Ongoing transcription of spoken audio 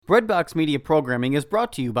Breadbox Media Programming is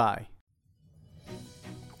brought to you by...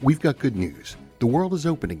 We've got good news. The world is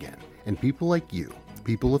open again, and people like you,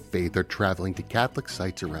 people of faith, are traveling to Catholic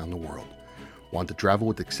sites around the world. Want to travel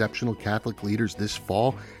with exceptional Catholic leaders this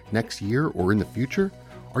fall, next year, or in the future?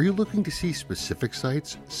 Are you looking to see specific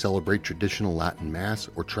sites, celebrate traditional Latin Mass,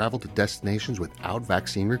 or travel to destinations without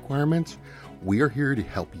vaccine requirements? We are here to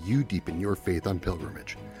help you deepen your faith on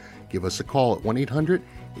pilgrimage. Give us a call at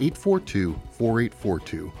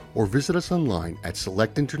 1-800-842-4842 or visit us online at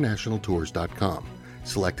selectinternationaltours.com.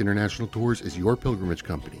 Select International Tours is your pilgrimage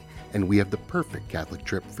company, and we have the perfect Catholic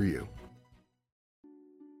trip for you.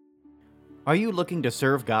 Are you looking to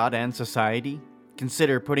serve God and society?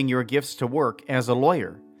 Consider putting your gifts to work as a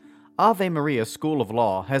lawyer. Ave Maria School of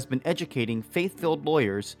Law has been educating faith-filled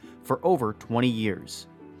lawyers for over 20 years.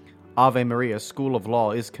 Ave Maria School of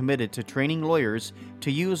Law is committed to training lawyers to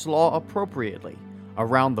use law appropriately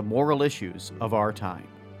around the moral issues of our time.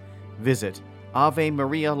 Visit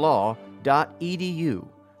avemarialaw.edu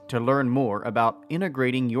to learn more about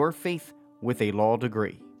integrating your faith with a law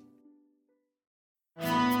degree.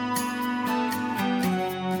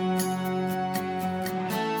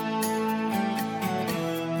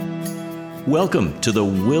 Welcome to the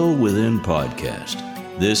Will Within podcast.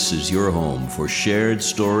 This is your home for shared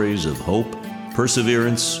stories of hope,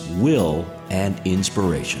 perseverance, will, and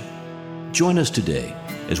inspiration. Join us today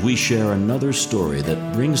as we share another story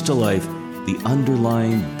that brings to life the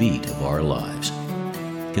underlying beat of our lives.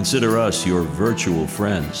 Consider us your virtual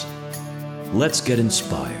friends. Let's get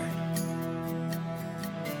inspired.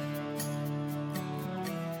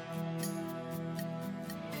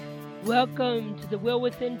 Welcome to the Will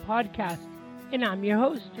Within podcast, and I'm your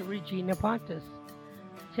host, Regina Pontus.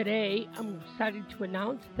 Today, I'm excited to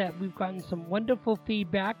announce that we've gotten some wonderful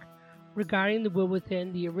feedback regarding the Will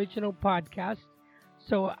Within, the original podcast.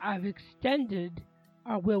 So I've extended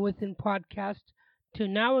our Will Within podcast to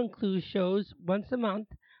now include shows once a month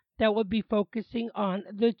that will be focusing on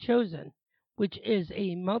The Chosen, which is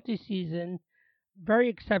a multi-season, very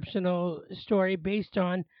exceptional story based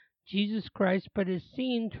on Jesus Christ, but is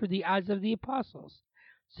seen through the eyes of the apostles.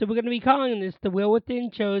 So we're going to be calling this the Will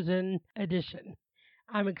Within Chosen edition.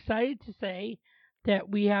 I'm excited to say that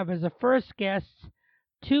we have as a first guest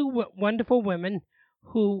two wonderful women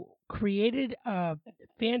who created a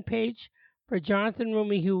fan page for Jonathan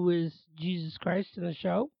Rumi, who is Jesus Christ in the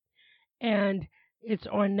show. And it's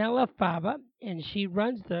Ornella Fava, and she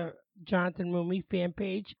runs the Jonathan Rumi fan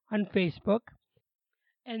page on Facebook.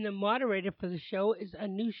 And the moderator for the show is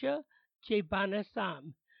Anusha Jebana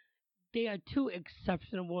Sam. They are two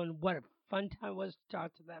exceptional, and what a fun time it was to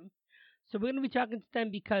talk to them. So we're going to be talking to them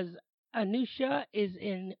because Anusha is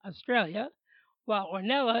in Australia, while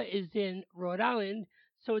Ornella is in Rhode Island.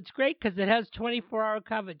 So it's great because it has 24-hour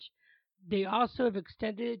coverage. They also have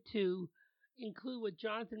extended it to include what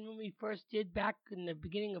Jonathan Rumi first did back in the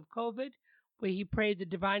beginning of COVID, where he prayed the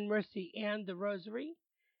Divine Mercy and the Rosary.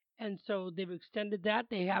 And so they've extended that.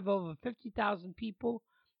 They have over 50,000 people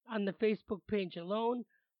on the Facebook page alone.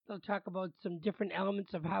 They'll talk about some different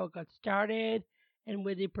elements of how it got started and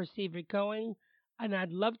where they perceive it going. And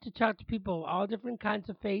I'd love to talk to people of all different kinds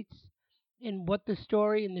of faiths and what the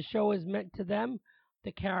story and the show has meant to them,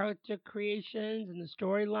 the character creations and the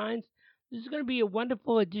storylines. This is going to be a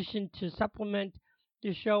wonderful addition to supplement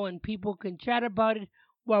the show, and people can chat about it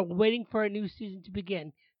while waiting for a new season to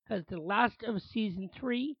begin, because the last of season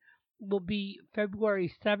 3 will be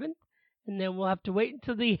February 7th, and then we'll have to wait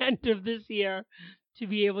until the end of this year to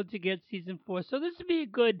be able to get season 4. So this will be a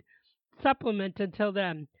good supplement until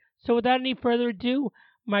then. So without any further ado,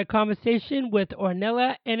 my conversation with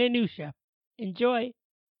Ornella and Anusha. Enjoy.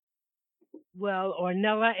 Well,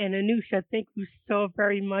 Ornella and Anusha, thank you so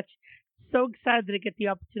very much. So excited to get the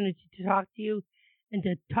opportunity to talk to you and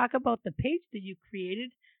to talk about the page that you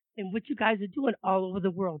created and what you guys are doing all over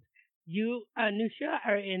the world. You, Anusha,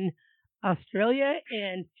 are in Australia,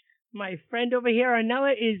 and my friend over here,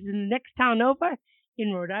 Ornella, is in the next town over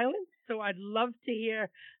in Rhode Island. So I'd love to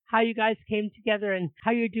hear how you guys came together and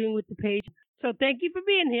how you're doing with the page. So thank you for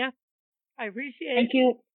being here. I appreciate it. Thank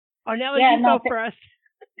you. Ornella, you go first.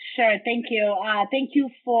 Sure. Thank you. Thank you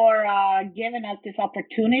for giving us this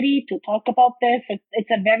opportunity to talk about this.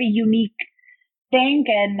 It's a very unique thing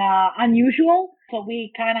and unusual. So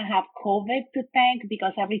we kind of have COVID to thank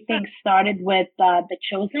because everything started with The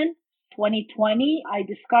Chosen. 2020. I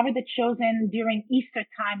discovered The Chosen during Easter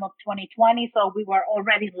time of 2020, so we were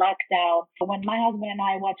already locked down. When my husband and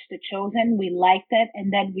I watched The Chosen, we liked it,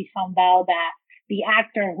 and then we found out that the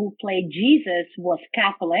actor who played Jesus was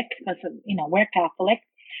Catholic, because, we're Catholic.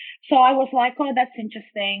 So I was like, oh, that's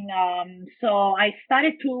interesting. So I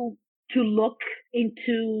started to to look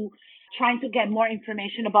into trying to get more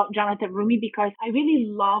information about Jonathan Rumi because I really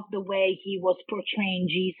love the way he was portraying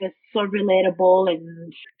Jesus, so relatable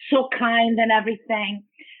and so kind and everything.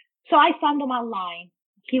 So I found him online.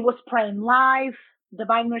 He was praying live,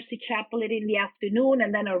 Divine Mercy Chapel in the afternoon,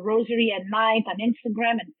 and then a rosary at night on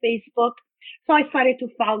Instagram and Facebook. So I started to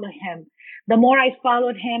follow him. The more I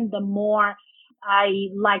followed him, the more I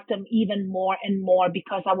liked him even more and more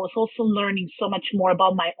because I was also learning so much more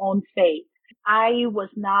about my own faith. I was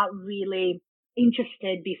not really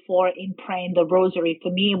interested before in praying the rosary.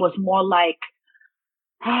 For me, it was more like,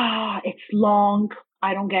 it's long.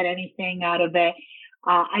 I don't get anything out of it.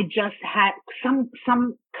 I just had some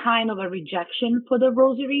kind of a rejection for the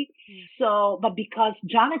rosary. So, but because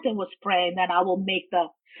Jonathan was praying, then I will make the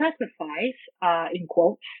sacrifice, in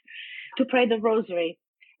quotes, to pray the rosary.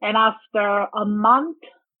 And after a month,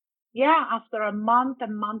 a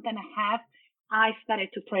month and a half, I started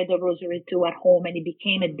to pray the rosary too at home, and it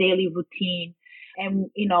became a daily routine. And,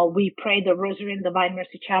 we pray the rosary in the Divine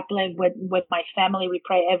Mercy Chapel with my family. We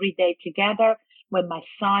pray every day together with my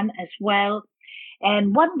son as well.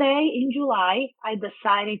 And one day in July, I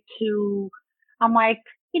decided I'm like,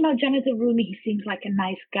 Jonathan Rumi, he seems like a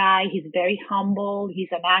nice guy. He's very humble.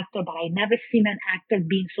 He's an actor, but I never seen an actor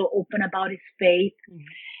being so open about his faith.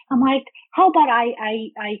 Mm-hmm. I'm like, how about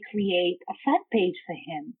I create a fan page for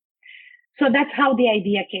him? So that's how the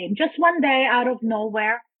idea came. Just one day out of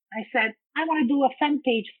nowhere, I said, I want to do a fan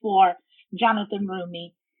page for Jonathan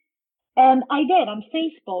Rumi. And I did on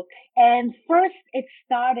Facebook. And first it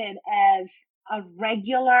started as a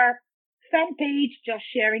regular fan page, just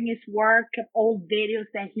sharing his work, old videos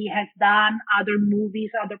that he has done, other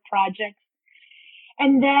movies, other projects.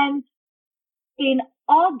 And then in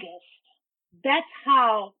August, that's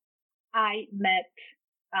how I met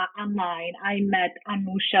online. I met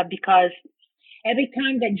Anusha because every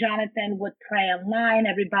time that Jonathan would pray online,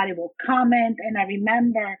 everybody will comment. And I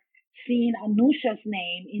remember seeing Anusha's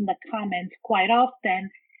name in the comments quite often.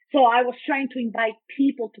 So I was trying to invite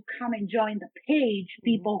people to come and join the page,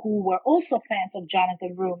 people who were also fans of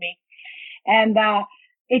Jonathan Rumi. And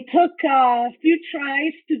it took a few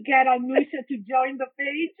tries to get Anusha to join the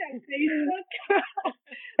page on Facebook.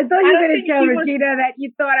 I thought you were going to tell Regina that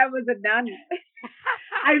you thought I was a nun.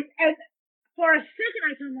 And for a second,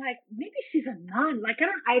 I was like, maybe she's a nun. Like,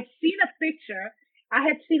 I've seen a picture. I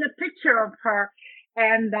had seen a picture of her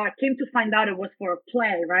and came to find out it was for a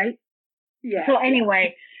play, right? Yeah. So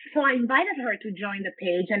anyway, so I invited her to join the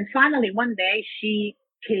page. And finally, one day she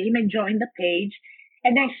came and joined the page.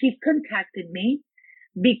 And then she contacted me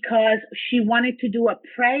because she wanted to do a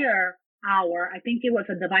prayer hour. I think it was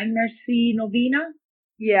a Divine Mercy Novena.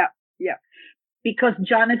 Yeah. Because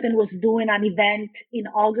Jonathan was doing an event in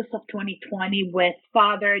August of 2020 with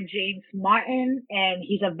Father James Martin, and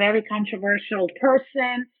he's a very controversial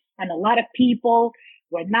person, and a lot of people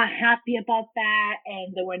were not happy about that,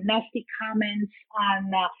 and there were nasty comments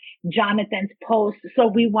on Jonathan's post. So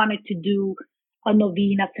we wanted to do a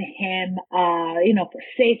novena for him, for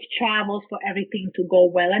safe travels, for everything to go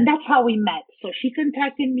well. And that's how we met. So she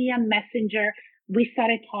contacted me on Messenger. We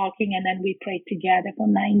started talking, and then we prayed together for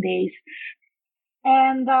 9 days.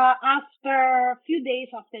 And after a few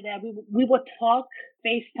days after that, we would talk,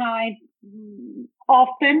 FaceTime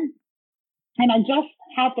often. And I just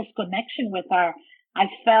had this connection with her. I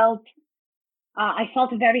felt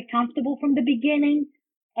very comfortable from the beginning,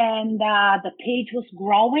 and the page was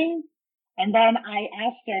growing. And then I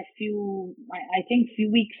asked her a few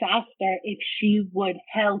weeks after if she would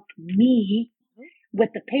help me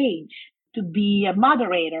with the page to be a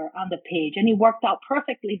moderator on the page. And it worked out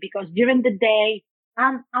perfectly because during the day,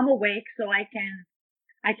 I'm awake, so I can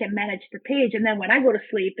manage the page. And then when I go to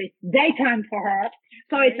sleep, it's daytime for her.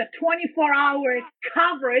 So it's a 24-hour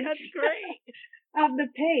coverage. That's great. Of the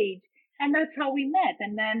page. And that's how we met.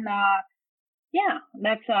 And then,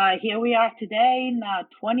 here we are today in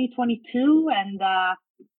 2022. And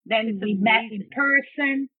then we met in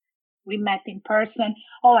person.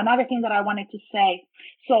 Oh, another thing that I wanted to say.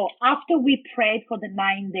 So after we prayed for the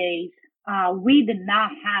 9 days, we did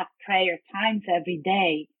not have prayer times every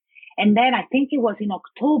day. And then I think it was in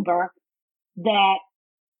October that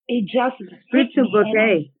it just spiritual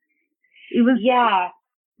bouquet. It was,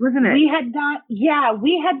 wasn't it? We had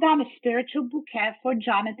done a spiritual bouquet for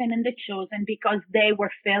Jonathan and the Chosen because they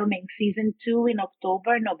were filming season 2 in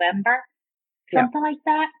October, November, something like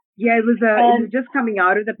that. Yeah, it was just coming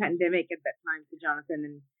out of the pandemic at that time for Jonathan.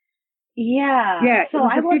 And so it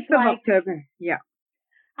was I was the 5th of like, October. Yeah.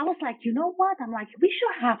 I was like, you know what? I'm like, we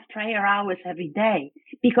should have prayer hours every day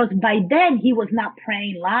because by then he was not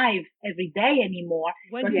praying live every day anymore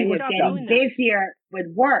because he was getting busier with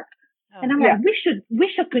work. And I'm like,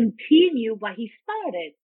 we should continue what he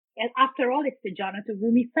started. And after all, it's the Jonathan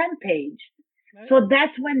Rumi fan page. Right. So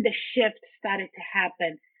that's when the shift started to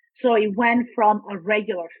happen. So it went from a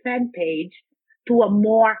regular fan page to a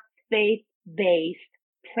more faith-based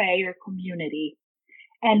prayer community.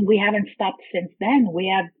 And we haven't stopped since then. We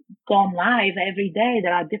have gone live every day.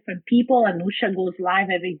 There are different people. Anusha goes live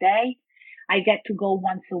every day. I get to go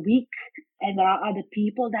once a week. And there are other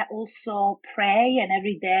people that also pray. And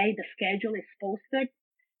every day the schedule is posted.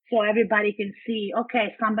 So everybody can see,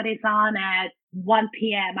 okay, somebody's on at 1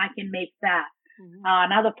 p.m. I can make that. Mm-hmm.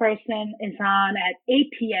 Another person is on at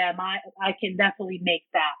 8 p.m. I can definitely make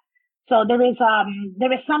that. So there is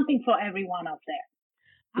something for everyone out there.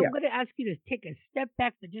 I'm going to ask you to take a step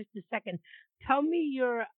back for just a second. Tell me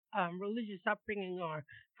your religious upbringing or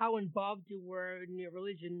how involved you were in your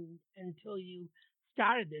religion until you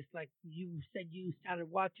started this. Like you said, you started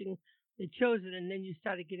watching The Chosen and then you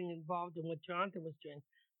started getting involved in what Jonathan was doing.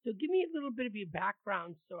 So give me a little bit of your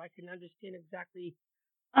background so I can understand exactly.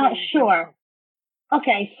 Sure.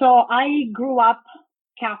 Okay, so I grew up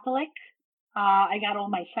Catholic. I got all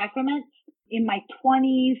my sacraments. In my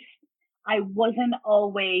 20s, I wasn't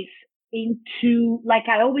always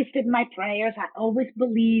I always did my prayers. I always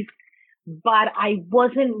believed, but I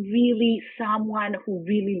wasn't really someone who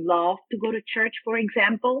really loved to go to church, for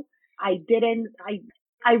example. I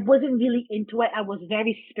wasn't really into it. I was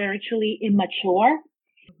very spiritually immature.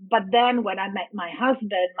 But then when I met my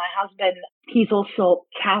husband, he's also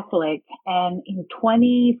Catholic. And in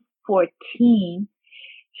 2014,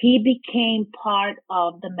 he became part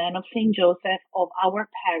of the Men of St. Joseph of our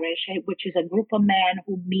parish, which is a group of men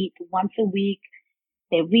who meet once a week.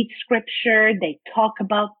 They read scripture, they talk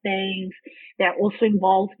about things, they're also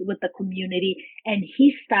involved with the community, and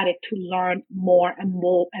he started to learn more and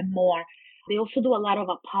more and more. They also do a lot of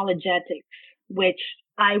apologetics, which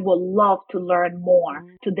I would love to learn more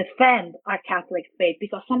to defend our Catholic faith,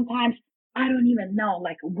 because sometimes I don't even know,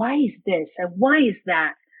 like, why is this and why is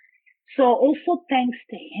that? So also thanks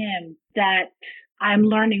to him that I'm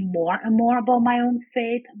learning more and more about my own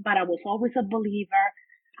faith, but I was always a believer.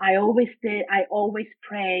 I always did. I always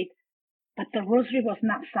prayed, but the rosary was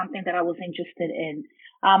not something that I was interested in.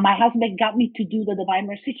 My husband got me to do the Divine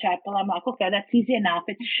Mercy Chapel. I'm like, okay, that's easy enough.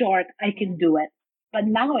 It's short. I can do it. But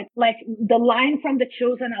now it's like the line from The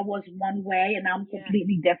Chosen, I was one way and I'm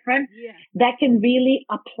completely different. Yeah. That can really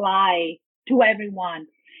apply to everyone.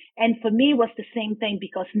 And for me, it was the same thing,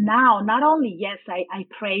 because now, not only, yes, I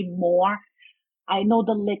pray more. I know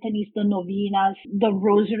the litanies, the novenas, the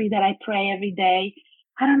rosary that I pray every day.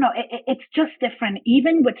 I don't know. It's just different,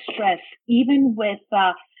 even with stress, even with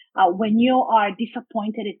when you are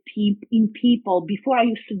disappointed in people. Before, I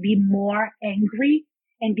used to be more angry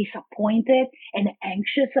and disappointed and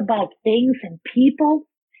anxious about things and people.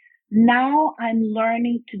 Now I'm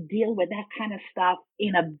learning to deal with that kind of stuff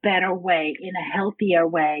in a better way, in a healthier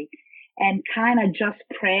way, and kind of just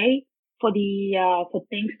pray for for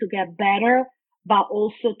things to get better, but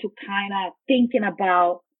also to kind of thinking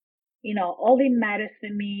about, all that matters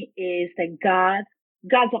for me is that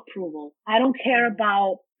God's approval. I don't care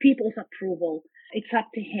about people's approval. It's up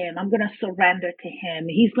to him. I'm going to surrender to him.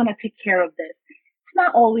 He's going to take care of this. It's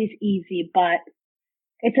not always easy, but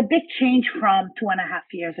it's a big change from 2.5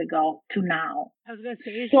 years ago to now. I was going to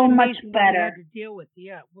say, it's so much better. We had to deal with.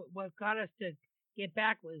 Yeah, what got us to get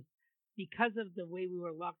back was because of the way we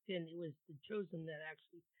were locked in. It was The Chosen that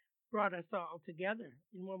actually brought us all together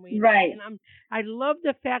in one way. Right. And I love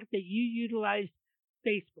the fact that you utilized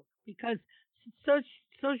Facebook, because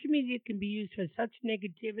social media can be used for such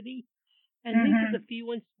negativity. And these are the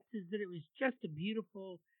few instances that it was just a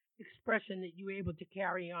beautiful expression that you were able to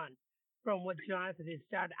carry on from what Jonathan had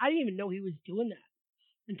started. I didn't even know he was doing that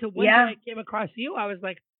until one day I came across you. I was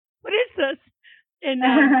like, what is this? And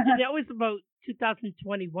that was about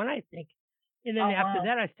 2021, I think. And then after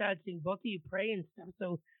that, I started seeing both of you pray and stuff.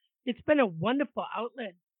 So it's been a wonderful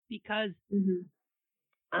outlet, because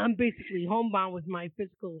I'm basically homebound with my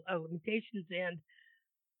physical limitations, and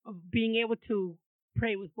being able to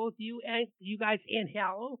pray with both you guys and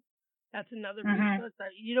Hallow. That's another resource.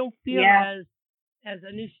 You don't feel as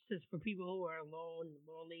Anusha, for people who are alone and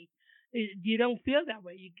lonely. You don't feel that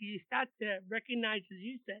way. You start to recognize, as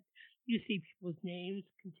you said, you see people's names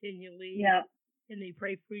continually, and they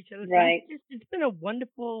pray for each other. Right. So it's been a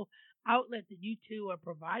wonderful outlet that you two are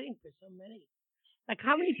providing for so many. Like,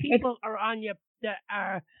 how many people are on that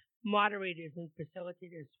are moderators and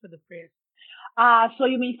facilitators for the prayers? So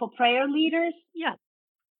you mean for prayer leaders? Yeah.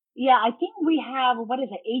 Yeah, I think we have,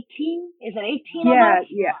 18? Is it 18 of us?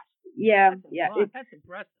 Yeah. That's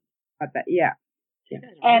impressive. Yeah.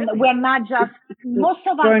 And Really? we're not just, most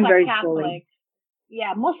of us growing are very Catholic. slowly.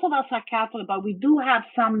 Yeah, most of us are Catholic, but we do have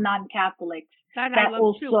some non-Catholics That I that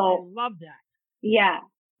love too. I also, love that. yeah.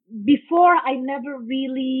 Before, I never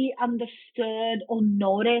really understood or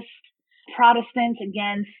noticed Protestants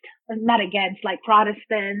not against, like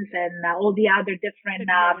Protestants and all the other different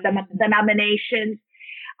denominations.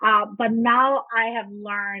 But now I have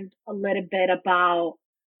learned a little bit about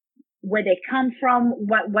where they come from,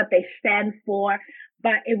 what they stand for.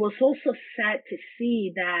 But it was also sad to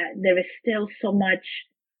see that there is still so much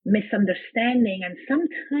misunderstanding and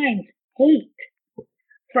sometimes hate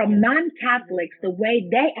from non-Catholics, the way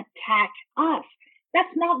they attack us.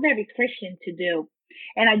 That's not very Christian to do.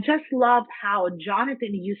 And I just love how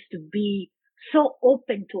Jonathan used to be so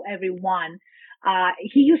open to everyone.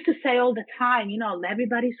 He used to say all the time,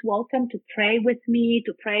 everybody's welcome to pray with me,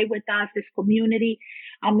 to pray with us, this community.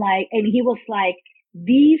 I'm like, and he was like,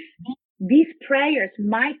 these prayers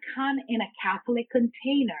might come in a Catholic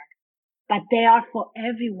container, but they are for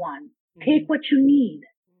everyone. Take what you need.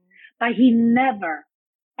 But he never,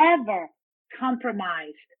 ever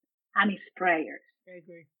compromised on his prayers. I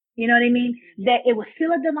agree. You know what I mean? That it was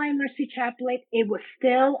still a Divine Mercy Chaplet. It was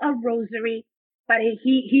still a rosary, but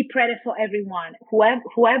he prayed it for everyone.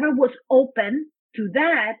 Whoever was open to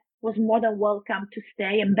that was more than welcome to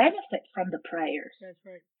stay and benefit from the prayers. That's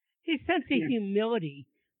right. His sense of humility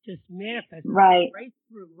just manifests right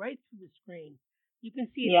through the screen. You can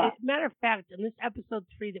see it. Yeah. As a matter of fact, in this episode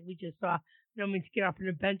 3 that we just saw, I don't mean to get off an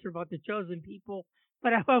adventure about the chosen people,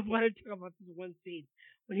 but I want to talk about this one scene.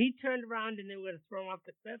 When he turned around and they were going to throw him off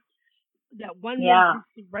the cliff, that one moment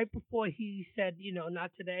right before he said,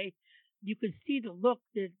 not today, you could see the look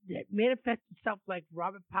that manifests itself like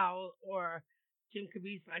Robert Powell or Jim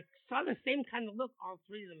Caviezel. I saw the same kind of look all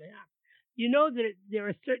three of them have. You know that there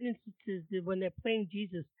are certain instances that when they're playing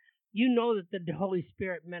Jesus, you know that the Holy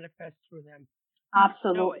Spirit manifests through them.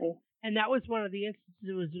 Absolutely. And that was one of the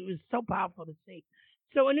instances. It was so powerful to see.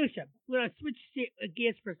 So, Anusha, we're going to switch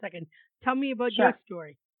gears for a second. Tell me about your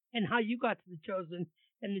story and how you got to the Chosen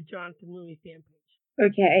and the Jonathan Mooney fan page.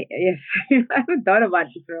 Okay, yes. I haven't thought about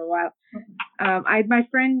this for a while. I had my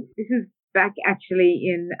friend, this is back actually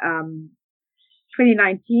in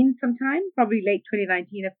 2019 sometime, probably late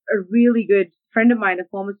 2019, a really good friend of mine, a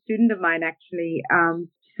former student of mine actually,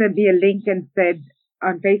 sent me a link and said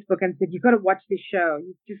on Facebook and said, you've got to watch this show.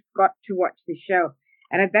 You've just got to watch this show.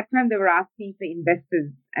 And at that time they were asking for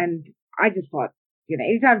investors. And I just thought,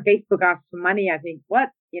 anytime Facebook asks for money, I think, what?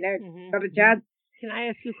 Got a chance. Can I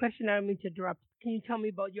ask you a question? I don't mean to interrupt. Can you tell me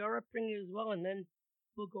about your upbringing as well? And then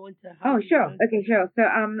we'll go into how. Oh, sure. Okay, sure. So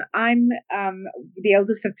I'm the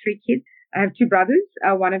eldest of 3 kids. I have 2 brothers,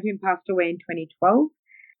 one of whom passed away in 2012.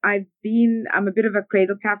 I'm a bit of a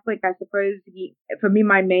cradle Catholic, I suppose. For me,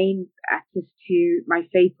 my main access to my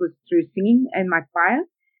faith was through singing and my choir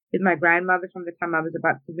with my grandmother from the time I was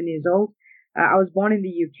about 7 years old. I was born in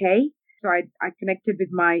the UK, so I connected with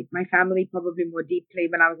my family probably more deeply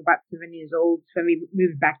when I was about 7 years old, when we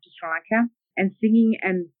moved back to Sri Lanka. And singing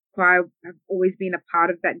and choir have always been a part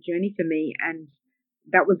of that journey for me, and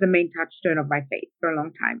that was the main touchstone of my faith for a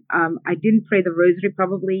long time. I didn't pray the rosary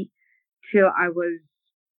probably till I was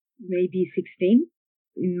maybe 16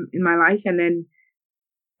 in my life, and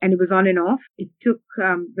it was on and off. It took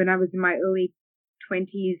when I was in my early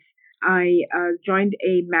 20s, I joined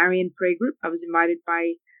a Marian prayer group. I was invited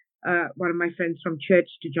by one of my friends from church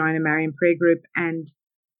to join a Marian prayer group, and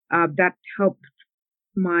that helped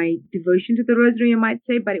my devotion to the rosary, I might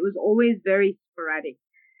say, but it was always very sporadic.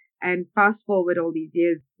 And fast forward all these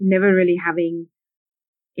years, never really having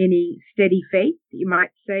any steady faith, you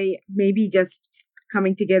might say, maybe just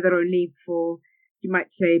coming together only for, you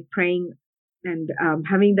might say, praying and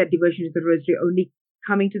having that devotion to the rosary only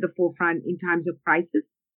coming to the forefront in times of crisis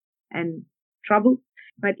and trouble.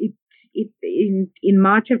 But in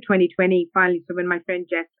March of 2020, finally, so when my friend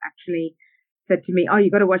Jess actually said to me, oh,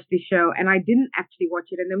 you got to watch this show. And I didn't actually watch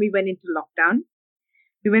it. And then we went into lockdown.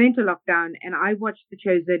 And I watched The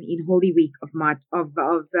Chosen in Holy Week of March of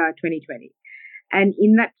 2020. And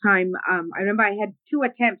in that time, I remember I had 2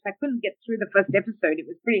 attempts. I couldn't get through the first episode. It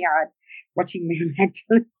was pretty hard watching Mary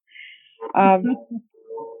Magdalene.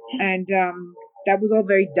 That was all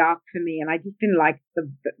very dark for me, and I just didn't like the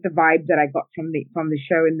vibe that I got from the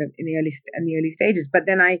show in the early stages. But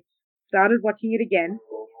then I started watching it again,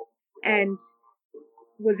 and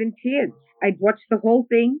was in tears. I'd watched the whole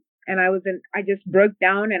thing, and I just broke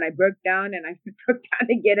down, and I broke down, and I broke down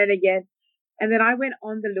again and again. And then I went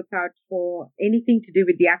on the lookout for anything to do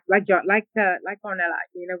with the act, like Ornella,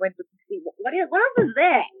 went to see what was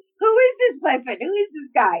there? Who is this person? Who is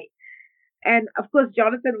this guy? And of course,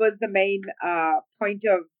 Jonathan was the main point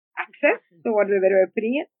of access, so what we were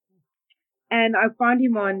putting it. And I found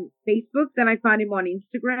him on Facebook, then I found him on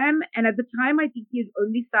Instagram. And at the time, I think he had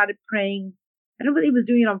only started praying. I don't know whether he was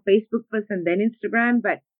doing it on Facebook first and then Instagram,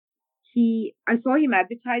 but I saw him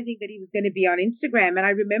advertising that he was going to be on Instagram. And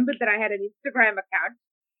I remembered that I had an Instagram account.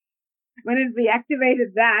 When it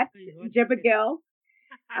reactivated that, Jebba Girl,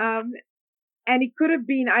 and it could have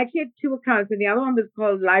been, I actually had two accounts, and the other one was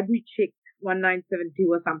called Library Chick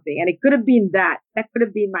 1972 or something. And it could have been that. That could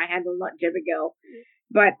have been my handle, not Jebba Girl.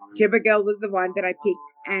 But Jebba Girl was the one that I picked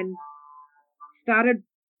and started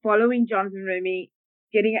following Jonathan Rumi,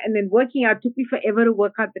 and then working out. Took me forever to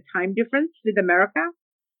work out the time difference with America.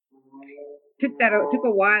 Took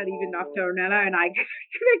a while even after Ornella and I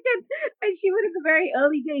connected, and she would in the very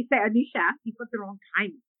early days say, "Anisha, you got the wrong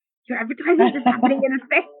time. Your advertising is happening in a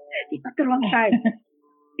States. You got the wrong time."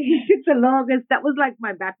 It took the longest. That was like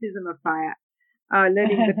my baptism of fire,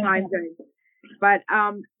 learning the time zones. But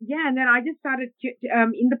yeah, and then I just started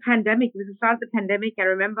in the pandemic. It was the start of the pandemic. I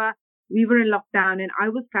remember we were in lockdown, and I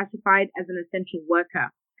was classified as an essential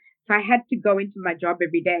worker, so I had to go into my job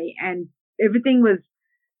every day, and everything was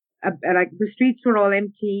like the streets were all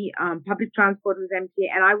empty, public transport was empty,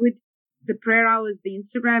 and the prayer hours, the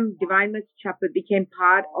Instagram Divine Mercy Chaplet became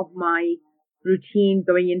part of my routine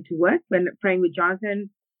going into work when praying with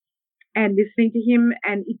Jonathan and listening to him.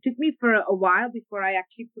 And it took me for a while before I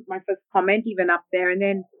actually put my first comment even up there. And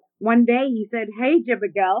then one day he said, "Hey,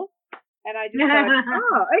 Jebba Girl," and I just thought,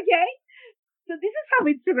 "Oh, okay. So this is how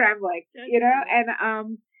Instagram works, you know?"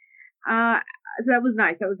 And so that was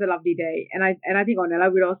nice. That was a lovely day. And I think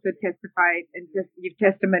Ornella would also testify and just give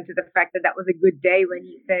testament to the fact that was a good day when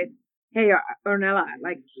he said, "Hey, Ornella,"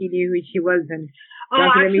 like he knew who she was, and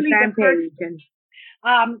actually,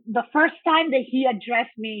 the first time that he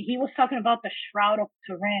addressed me, he was talking about the Shroud of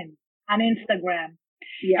Turin on Instagram.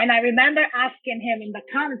 Yeah. And I remember asking him in the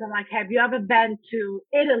comments, I'm like, "Have you ever been to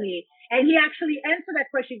Italy?" And he actually answered that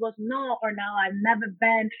question. He goes, "No, Ornella, I've never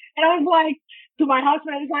been." And I was like, to my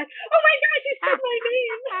husband, I was like, "Oh my gosh, he said my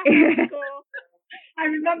name." I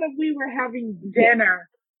remember we were having dinner.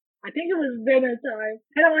 I think it was dinner time.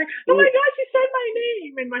 And I'm like, "Oh my gosh, he said my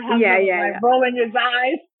name." And my husband was like rolling his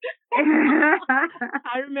eyes.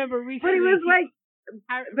 I remember recently. But it was like,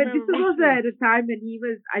 but this was also at a time when he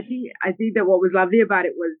was, I think that what was lovely about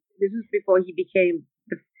it was, this was before he became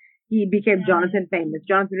Jonathan famous,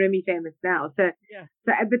 Jonathan Rumi famous now. So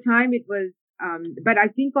at the time it was, but I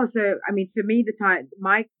think also, I mean, to me, the time,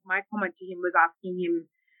 my comment to him was asking him,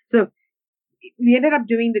 so we ended up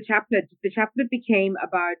doing the chaplet. The chaplet became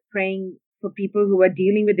about praying for people who are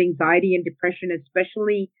dealing with anxiety and depression,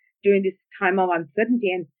 especially during this time of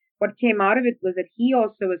uncertainty. And what came out of it was that he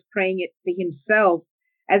also was praying it for himself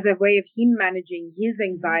as a way of him managing his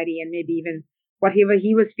anxiety and maybe even whatever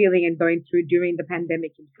he was feeling and going through during the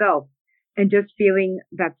pandemic himself, and just feeling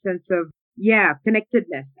that sense of,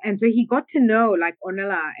 connectedness. And so he got to know, like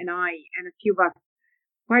Ornella and I and a few of us,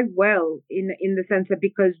 quite well in the sense that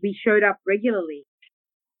because we showed up regularly.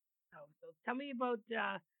 So tell me about,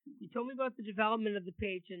 you told me about the development of the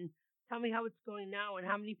page, and tell me how it's going now and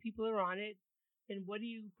how many people are on it, and what do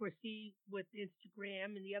you foresee with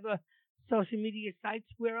Instagram and the other social media sites?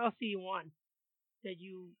 Where else are you on that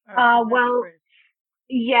you are?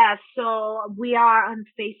 So we are on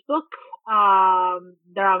Facebook.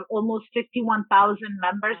 There are almost 51,000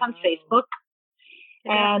 members on Facebook.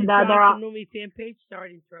 And there are Rumi fan page. Sorry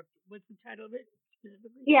to interrupt. What's the title of it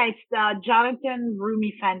specifically? Yeah, it's the Jonathan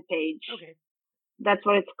Rumi fan page. Okay. That's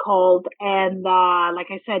what it's called. And like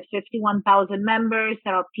I said, 51,000 members.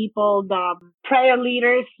 There are people, the prayer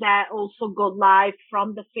leaders that also go live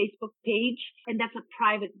from the Facebook page. And that's a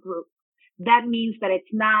private group. That means that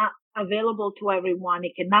it's not available to everyone.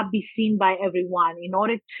 It cannot be seen by everyone. In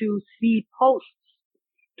order to see posts,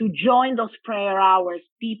 to join those prayer hours,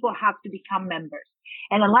 people have to become members.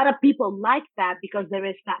 And a lot of people like that because there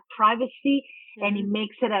is that privacy and it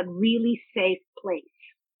makes it a really safe place.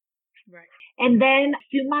 Right. And then a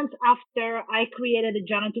few months after I created the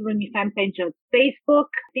Jonathan Rumi fan page on Facebook,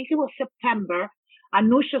 I think it was September,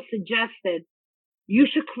 Anusha suggested you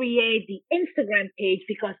should create the Instagram page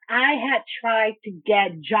because I had tried to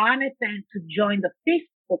get Jonathan to join the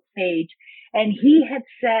Facebook page, and he had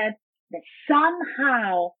said that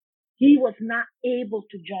somehow he was not able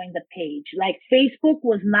to join the page. Like Facebook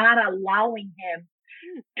was not allowing him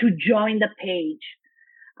to join the page.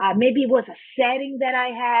 Maybe it was a setting that I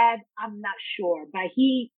had. I'm not sure, but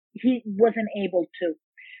he wasn't able to.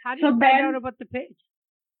 How did you find out about the page?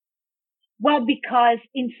 Well, because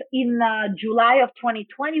in July of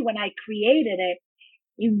 2020, when I created it,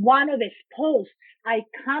 in one of his posts, I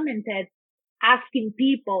commented asking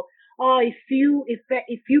people, oh, if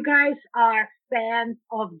you guys are fans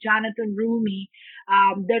of Jonathan Rumi,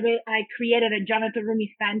 I created a Jonathan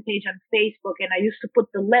Rumi fan page on Facebook, and I used to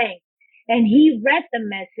put the link. And he read the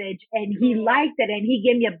message and he liked it, and he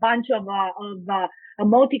gave me a bunch of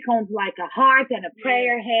emoticons like a heart and a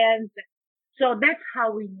prayer hands. So that's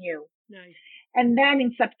how we knew. Nice. And then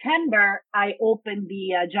in September, I opened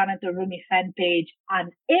the Jonathan Rumi fan page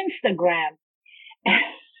on Instagram.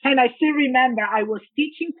 And I still remember I was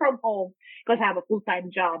teaching from home because I have a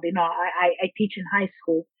full-time job. You know, I teach in high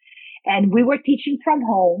school, and we were teaching from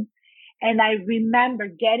home. And I remember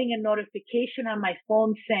getting a notification on my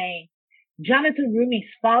phone saying, Jonathan Rumi is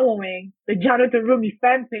following the Jonathan Rumi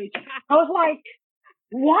fan page. I was like,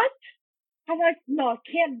 what? I'm like, no, it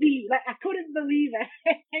can't be. Like, I couldn't believe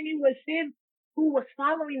it. And it was him who was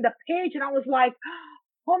following the page. And I was like,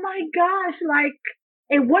 oh my gosh, like,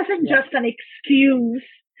 it wasn't just an excuse.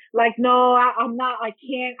 Like, no, I'm not, I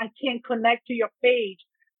can't connect to your page.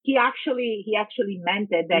 He actually meant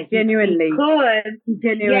it that he genuinely could. He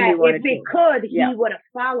genuinely wanted if he to. could, he would have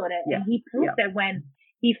followed it. Yeah. And he proved it when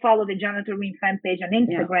he followed the Jonathan Rumi fan page on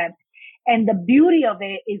Instagram. And the beauty of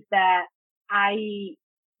it is that I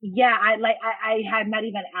had not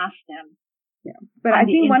even asked him. Yeah. But I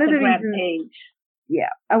think one of the reasons, page.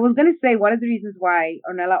 I was going to say one of the reasons why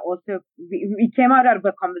Ornella also, we came out of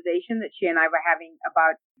a conversation that she and I were having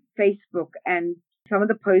about Facebook and some of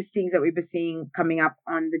the postings that we were seeing coming up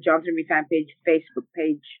on the Jonathan Rumi fan page, Facebook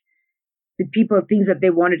page, the people, things that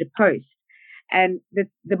they wanted to post. And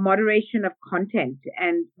the moderation of content,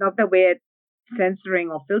 and not that we're censoring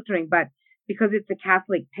or filtering, but because it's a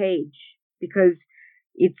Catholic page, because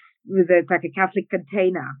it's like a Catholic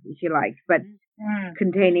container, if you like, but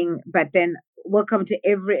containing, but then welcome to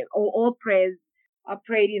all prayers are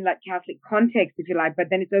prayed in like Catholic context, if you like, but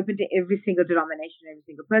then it's open to every single denomination, every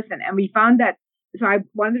single person. And we found that,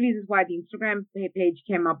 one of the reasons why the Instagram page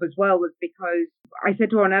came up as well was because I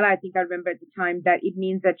said to Ornella, I think I remember at the time, that it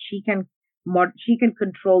means that she can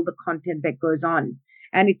control the content that goes on.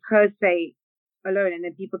 And it's her say alone, and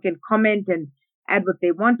then people can comment and add what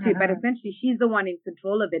they want to, but essentially she's the one in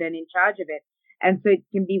control of it and in charge of it. And so it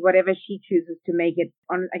can be whatever she chooses to make it.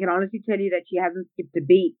 I can honestly tell you that she hasn't skipped a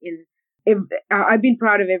beat. I've been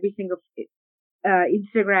proud of every single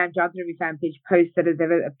Instagram Jonathan Rumi fan page post that has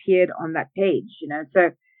ever appeared on that page. You know, so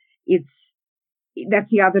that's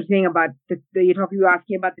the other thing about you were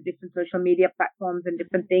asking about the different social media platforms and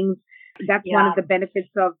different things. That's one of the benefits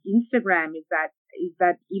of Instagram is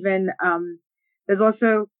that even there's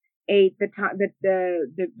also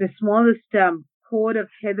the smallest cord of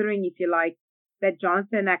tethering, if you like, that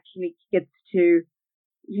Jonathan actually gets to.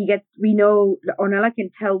 We know Ornella can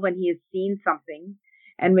tell when he has seen something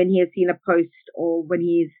and when he has seen a post, or when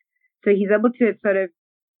he's able to sort of,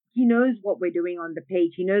 he knows what we're doing on the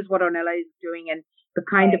page. He knows what Ornella is doing and the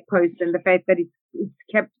kind of post, and the fact that it's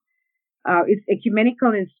kept, it's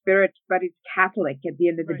ecumenical in spirit, but it's Catholic at the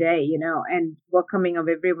end of the day, you know, and welcoming of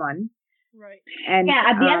everyone. Right. And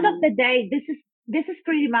at the end of the day, this is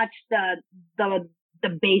pretty much the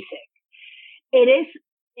basic.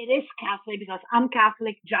 It is Catholic because I'm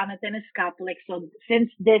Catholic, Jonathan is Catholic. So since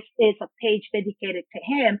this is a page dedicated to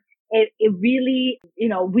him, it really, you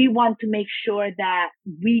know, we want to make sure that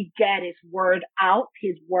we get his word out,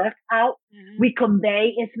 his work out. We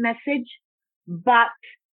convey his message, but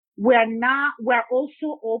we're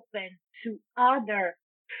also open to other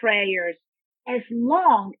prayers as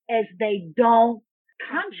long as they don't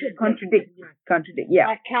contradict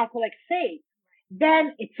our Catholic faith.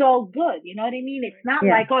 Then it's all good. You know what I mean? It's not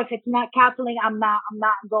like, oh, if it's not Catholic, I'm not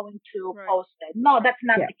going to post it. No, that's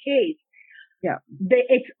not the case. Yeah.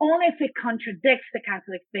 It's only if it contradicts the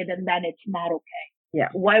Catholic faith, and then it's not okay. Yeah.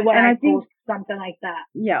 Why would I post something like that?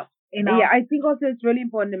 Yeah. You know? Yeah, I think also it's really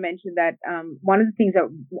important to mention that one of the things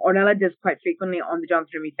that Ornella does quite frequently on the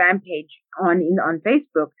Jonathan Rumi fan page on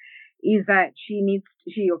Facebook is that she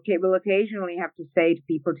will occasionally have to say to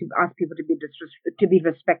people, to ask people to be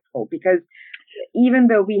respectful, because even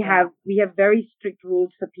though we have very strict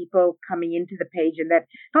rules for people coming into the page, and that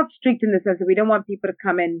not strict in the sense that we don't want people to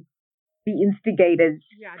come and be instigators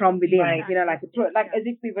from within, you know, like as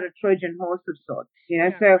if we were a Trojan horse of sorts, you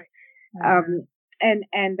know. And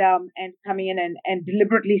coming in and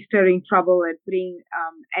deliberately stirring trouble and putting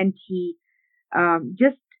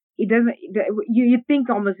it doesn't. You think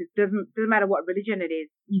almost it doesn't matter what religion it is.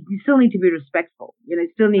 You still need to be respectful. You know,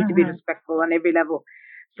 you still need to be respectful on every level.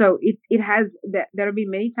 So it has. There have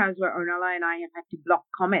been many times where Ornella and I have had to block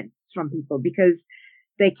comments from people because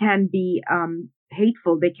they can be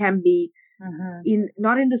hateful. They can be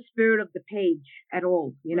not in the spirit of the page at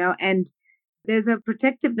all. You know, and there's a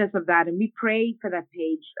protectiveness of that, and we pray for that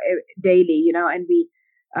page daily, and we,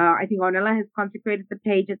 I think Ornella has consecrated the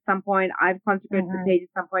page at some point. I've consecrated the page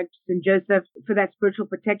at some point to St. Joseph for that spiritual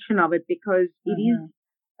protection of it, because it is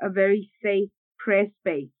a very safe prayer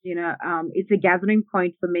space. It's a gathering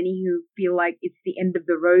point for many who feel like it's the end of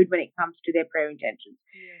the road when it comes to their prayer intentions.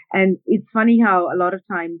 Yeah. And it's funny how a lot of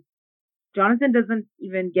times Jonathan doesn't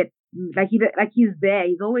even get he's there.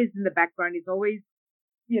 He's always in the background. He's always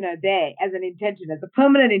there as an intention, as a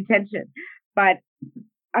permanent intention. But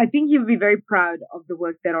I think he would be very proud of the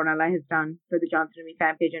work that Ornella has done for the Jonathan and Me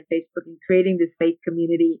fan page on Facebook in creating this faith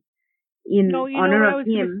community in honor of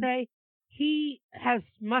him. Say, he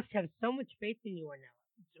must have so much faith in you, Ornella.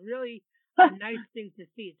 It's really a nice thing to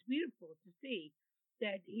see. It's beautiful to see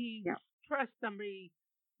that he trusts somebody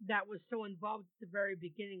that was so involved at the very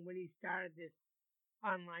beginning when he started this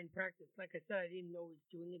online practice. Like I said, I didn't know he was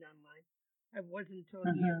doing it online. It wasn't until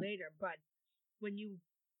a year later. But when you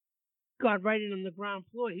got right in on the ground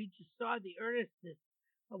floor, he just saw the earnestness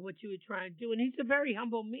of what you were trying to do. And he's a very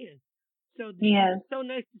humble man. So it's so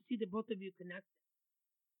nice to see the both of you connected.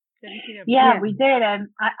 We did. And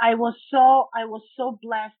I was so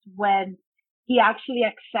blessed when he actually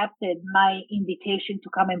accepted my invitation to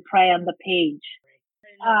come and pray on the page.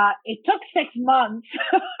 It took 6 months.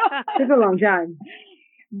 It took a long time.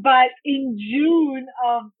 But in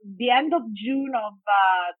the end of June of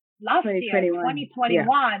last year,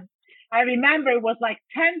 2021, I remember it was like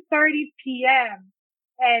 10:30 p.m.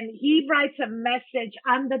 And he writes a message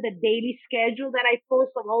under the daily schedule that I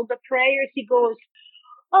post of all the prayers. He goes,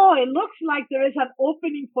 "Oh, it looks like there is an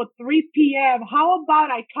opening for 3 p.m. How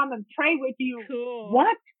about I come and pray with you?" Cool.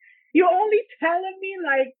 What? You're only telling me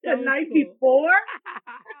like the night before?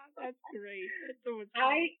 That's great. That's so much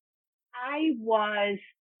fun. I was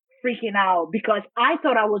freaking out because I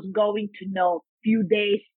thought I was going to know a few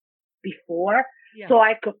days before. Yeah. So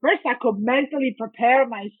I could mentally prepare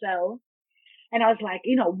myself. And I was like,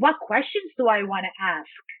 what questions do I want to ask?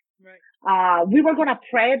 Right. We were going to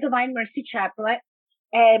pray at Divine Mercy Chaplet,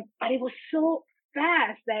 but it was so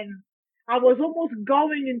fast and I was almost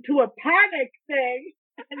going into a panic thing.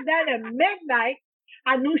 And then at midnight,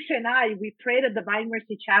 Anusha and I, we prayed at Divine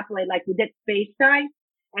Mercy Chaplet, like we did FaceTime.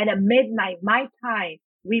 And at midnight, my time,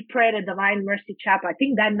 we prayed at Divine Mercy Chapel. I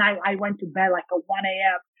think that night I went to bed like at 1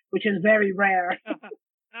 a.m., which is very rare.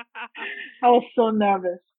 I was so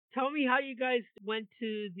nervous. Tell me how you guys went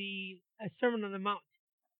to the Sermon on the Mount.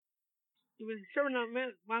 It was the Sermon on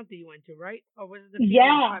the Mount that you went to, right? Or was it the feeding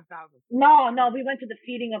of the 5,000? No, we went to the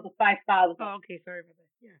feeding of the 5,000. Oh, okay, sorry about that.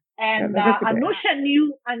 Yeah. And Anusha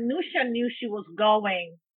knew she was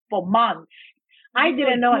going for months. I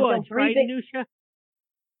didn't know until 3 days. Anusha?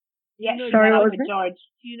 Yeah, sorry, what was it? George.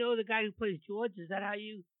 Do you know the guy who plays George? Is that how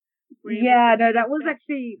you? That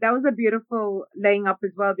was a beautiful laying up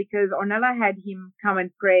as well, because Ornella had him come and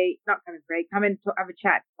have a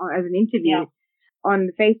chat as an interview on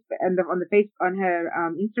the on her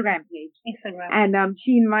Instagram page. And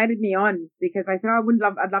she invited me on because I said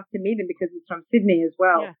I'd love to meet him because he's from Sydney as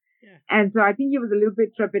well. Yeah. Yeah. And so I think he was a little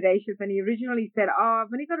bit trepidatious, and he originally said, "Oh,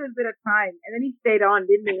 I've only got a bit of time," and then he stayed on,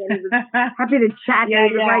 didn't he? And he was happy to chat.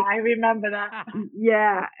 I remember that.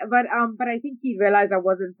 Yeah, but I think he realized I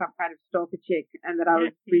wasn't some kind of stalker chick, and that I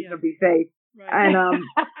was reasonably safe. Right.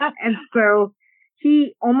 And so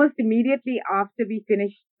he almost immediately after we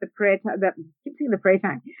finished the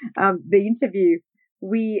interview,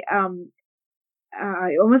 we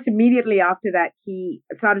almost immediately after that, he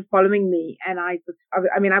started following me, and I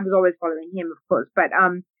was always following him, of course, but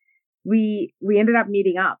we ended up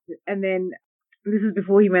meeting up, and then this is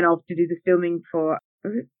before he went off to do the filming for,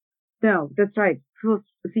 no, that's right, for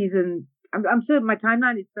season, I'm sure my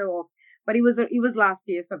timeline is so off, but it was last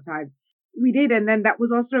year sometime. We did, and then that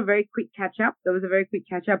was also a very quick catch up. There was a very quick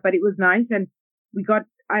catch up, but it was nice, and we got,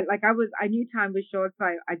 I knew time was short, so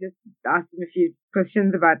I just asked him a few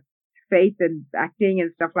questions about faith and acting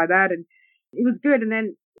and stuff like that, and it was good. And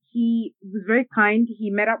then he was very kind. He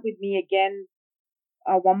met up with me again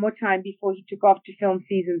one more time before he took off to film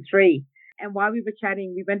season 3. And while we were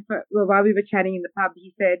chatting, while we were chatting in the pub,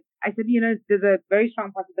 I said, there's a very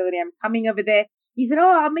strong possibility I'm coming over there. He said,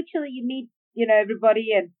 "Oh, I'll make sure that you meet, everybody,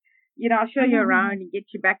 and I'll show you around and get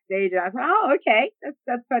you backstage." And I said, "Oh, okay,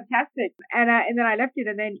 that's fantastic." And then I left it.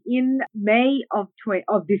 And then in May of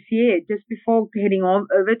this year, just before heading on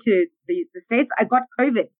over to the States, I got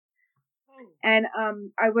COVID. And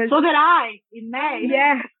I was. So did I in May.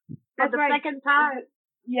 Yeah, that's the second time.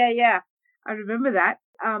 Yeah, I remember that.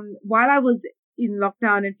 While I was in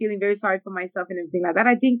lockdown and feeling very sorry for myself and everything like that,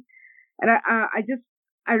 I think, and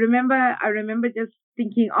I remember just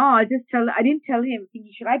thinking, I didn't tell him,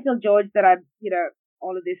 thinking, should I tell George that I'm,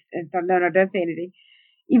 all of this? And so, no, don't say anything.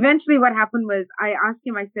 Eventually what happened was I asked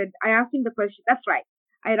him the question. That's right.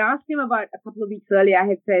 I had asked him about a couple of weeks earlier. I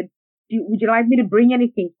had said, would you like me to bring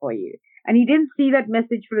anything for you? And he didn't see that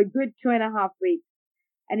message for a good 2.5 weeks.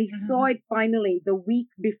 And he saw it finally the week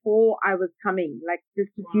before I was coming, like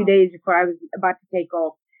just a few days before I was about to take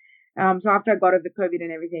off. So after I got over the COVID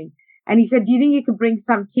and everything. And he said, do you think you could bring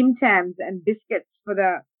some Tim Tams and biscuits for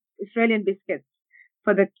the Australian biscuits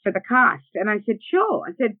for the cast? And I said, sure.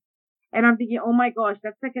 I said, and I'm thinking, oh my gosh,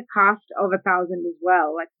 that's like a cast of 1,000 as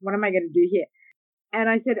well. Like, what am I going to do here? And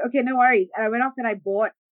I said, okay, no worries. And I went off and I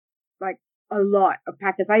bought like a lot of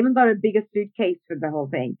packets. I even got a bigger suitcase for the whole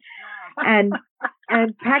thing. And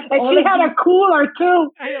packed all she had a cooler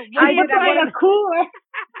too. I had a cooler.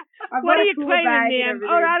 What are you claiming, man?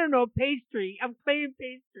 Oh, I don't know, pastry. I'm claiming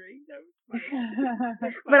pastry.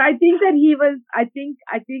 But I think that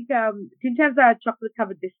Tim Tams are chocolate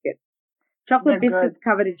covered biscuits. Chocolate biscuits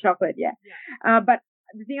covered in chocolate, yeah. But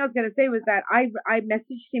the thing I was going to say was that I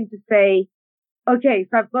messaged him to say, okay,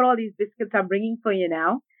 so I've got all these biscuits I'm bringing for you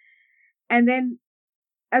now. And then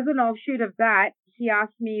as an offshoot of that, he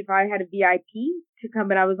asked me if I had a VIP to come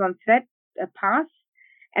when I was on set, a pass.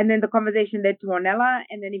 And then the conversation led to Ornella.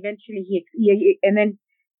 And then eventually and then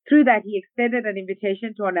through that, he extended an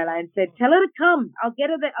invitation to Ornella and said, tell her to come. I'll get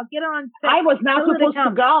her on set. I was not supposed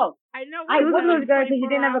to go. I know. I was supposed to go because he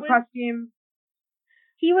didn't have a costume.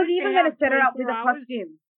 He was even going to set her up with a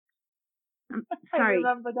costume. Sorry. I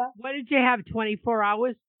remember that. What did you have, 24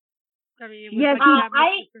 hours? I mean, yes,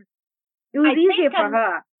 it was easier for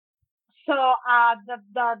her. So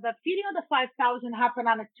the feeding of the 5,000 happened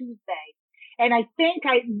on a Tuesday. And I think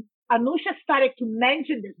Anusha started to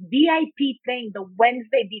mention this VIP thing the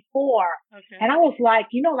Wednesday before. Okay. And I was like,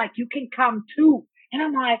 you can come too. And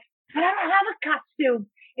I'm like, but I don't have a costume.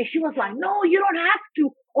 And she was like, no, you don't have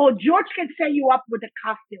to. Or George can set you up with a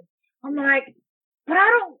costume. I'm like, but I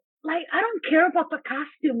don't care about the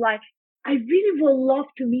costume. Like, I really would love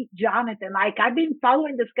to meet Jonathan. Like, I've been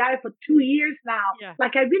following this guy for 2 years now. Yeah.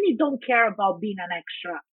 Like, I really don't care about being an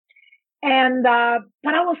extra. And,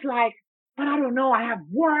 but I was like, but I don't know. I have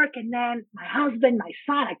work and then my husband, my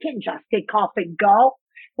son, I can't just take off and go.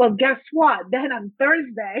 Well, guess what? Then on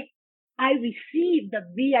Thursday, I received the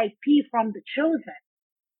VIP from the Chosen.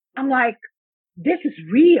 I'm like, this is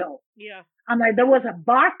real. Yeah. I'm like, there was a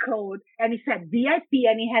barcode and it said VIP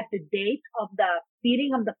and it had the date of the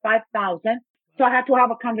feeding of the 5,000. So I had to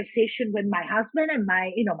have a conversation with my husband and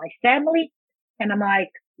my family. And I'm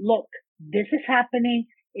like, look, this is happening.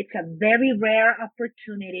 It's a very rare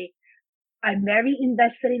opportunity. I'm very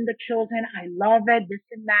invested in the Chosen. I love it, this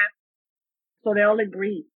and that. So they all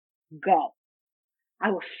agreed, go. I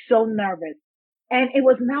was so nervous. And it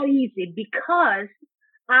was not easy because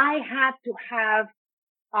I had to have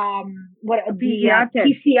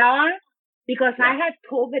PCR because I had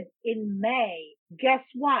COVID in May. Guess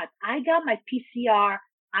what? I got my PCR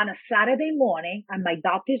on a Saturday morning at my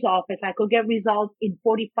doctor's office. I could get results in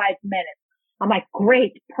 45 minutes. I'm like,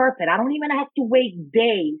 great, perfect. I don't even have to wait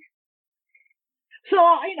days. So,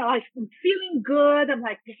 I'm feeling good. I'm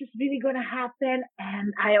like, this is really going to happen.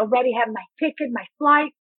 And I already have my ticket, my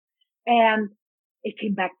flight, and it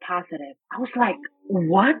came back positive. I was like,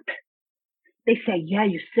 what? They say, yeah,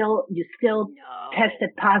 you still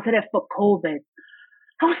tested positive for COVID.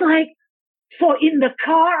 I was like, so in the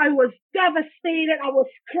car, I was devastated. I was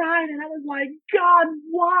crying and I was like, God,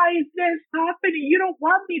 why is this happening? You don't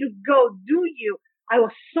want me to go, do you? I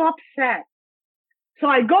was so upset. So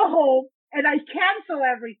I go home and I cancel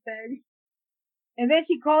everything. And then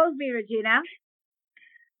she calls me, Regina.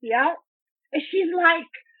 Yeah. And she's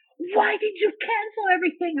like, why did you cancel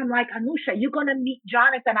everything? I'm like, Anusha, you're going to meet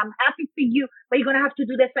Jonathan. I'm happy for you, but you're going to have to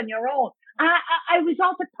do this on your own. I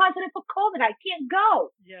resulted positive for COVID. I can't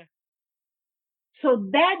go. Yeah. So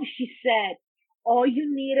then she said, all you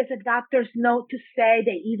need is a doctor's note to say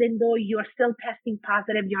that even though you're still testing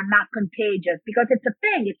positive, you're not contagious. Because it's a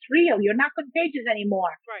thing. It's real. You're not contagious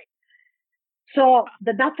anymore. Right. So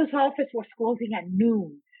the doctor's office was closing at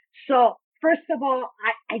noon. So first of all,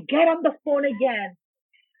 I get on the phone again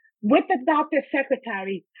with the doctor's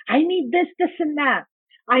secretary. I need this, and that.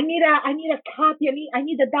 I need a copy. I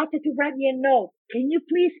need the doctor to write me a note. Can you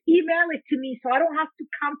please email it to me so I don't have to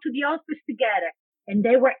come to the office to get it? And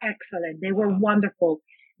they were excellent. They were wonderful.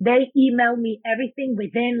 They emailed me everything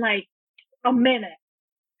within like a minute.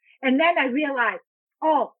 And then I realized,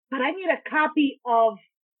 but I need a copy of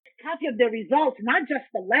the results, not just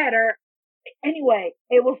the letter. Anyway,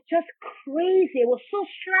 it was just crazy. It was so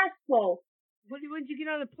stressful. When did you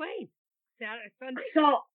get on the plane? Sunday.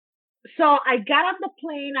 So I got on the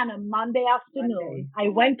plane on a Monday afternoon. I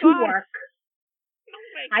went to work.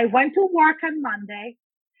 I went to work on Monday.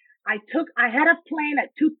 I had a plane at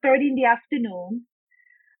 2:30 in the afternoon.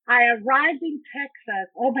 I arrived in Texas.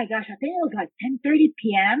 Oh my gosh, I think it was like 10:30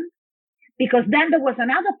 p.m. Because then there was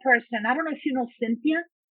another person. I don't know if you know Cynthia.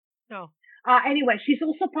 No. Anyway, she's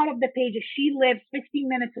also part of the page. She lives 15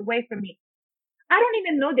 minutes away from me. I don't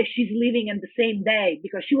even know that she's leaving in the same day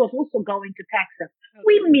because she was also going to Texas. Okay.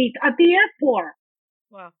 We meet at the airport.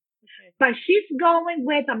 Wow. Okay. But she's going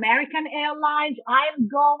with American Airlines. I'm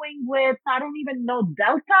going with, I don't even know,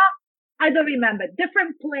 Delta. I don't remember.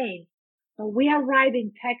 Different planes. So we arrived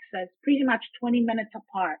in Texas pretty much 20 minutes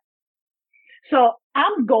apart. So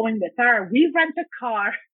I'm going with her. We rent a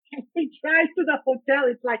car and we drive to the hotel.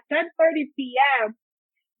 It's like 10:30 p.m.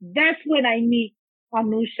 That's when I meet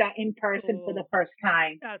Anusha in person for the first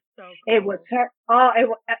time. That's so cool. It was her.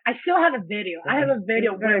 I still have a video. I have a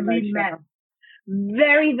video where we met.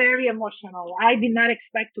 Very, very emotional. I did not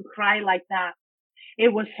expect to cry like that.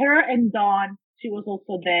 It was her and Dawn. She was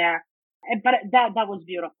also there. But that was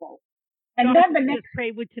beautiful. And then the next. Just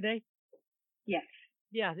pray with today? Yes.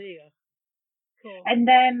 Yeah, there you go. Cool. And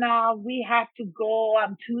then we had to go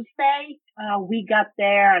on Tuesday. We got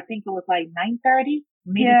there, I think it was like 9:30.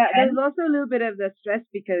 Yeah, there was also a little bit of the stress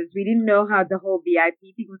because we didn't know how the whole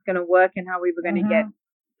VIP thing was going to work and how we were going to get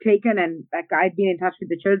taken. And like I'd been in touch with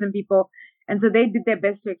the chosen people. And so they did their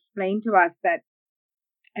best to explain to us that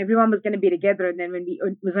everyone was going to be together. And then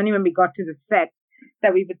it was only when we got to the set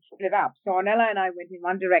that we would split up. So Ornella and I went in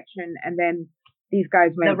one direction and then these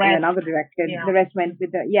guys went in another direction. Yeah. The rest went with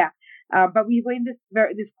but we were in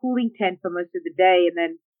this cooling tent for most of the day. And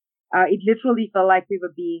then it literally felt like we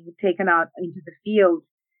were being taken out into the field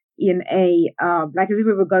in like as if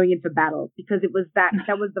we were going in for battle because it was that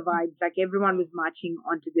was the vibe. Like everyone was marching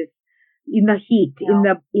onto this in the heat, it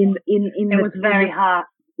was very hot.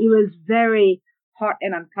 It was very hot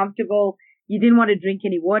and uncomfortable. You didn't want to drink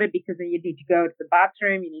any water because then you need to go to the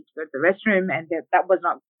bathroom, you need to go to the restroom, and that was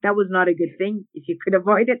not a good thing if you could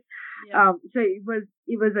avoid it. Yeah. So it was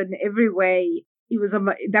in every way.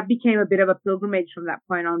 That became a bit of a pilgrimage from that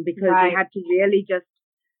point on because we had to really just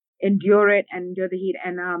endure it and endure the heat.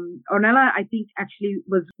 And Ornella, I think, actually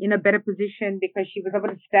was in a better position because she was able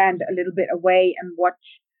to stand a little bit away and watch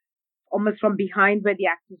almost from behind where the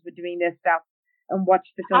actors were doing their stuff and watch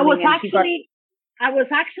the filming. I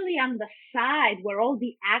was actually on the side where all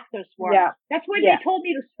the actors were. Yeah. That's where they told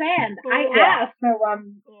me to stand. I asked. So,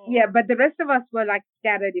 but the rest of us were like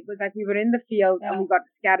scattered. It was like we were in the field and we got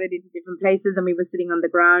scattered into different places and we were sitting on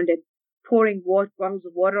the ground and pouring bottles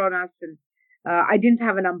of water on us. And I didn't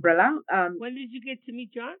have an umbrella. When did you get to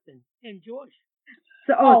meet Jonathan and George?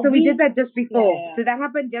 So we did that just before. Yeah. So that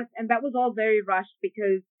happened and that was all very rushed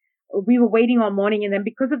because we were waiting all morning. And then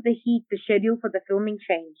because of the heat, the schedule for the filming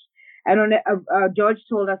changed. And George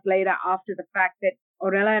told us later after the fact that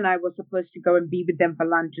Ornella and I were supposed to go and be with them for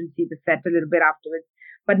lunch and see the set a little bit afterwards.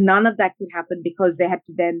 But none of that could happen because they had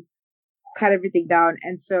to then cut everything down.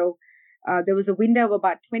 And so there was a window of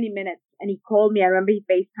about 20 minutes and he called me. I remember he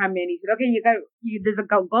FaceTimed me and he said, okay, there's a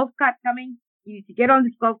golf cart coming. You need to get on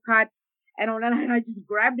this golf cart. And Ornella and I just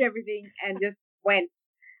grabbed everything and just went.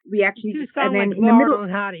 We actually just, and then in the middle.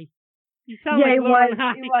 Hardy. You sound like it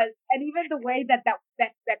was. And even the way that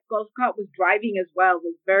golf cart was driving as well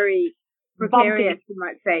was very precarious, you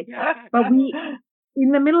might say. But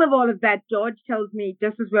in the middle of all of that, George tells me,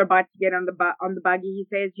 just as we're about to get on the buggy, he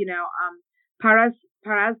says, Paras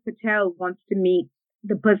Patel wants to meet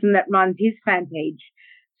the person that runs his fan page.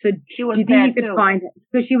 So she was do you think you could find her?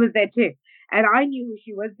 So she was there too. And I knew who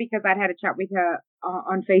she was because I'd had a chat with her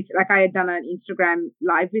on Facebook. Like I had done an Instagram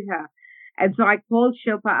live with her. And so I called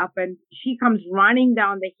Shilpa up and she comes running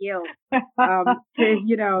down the hill,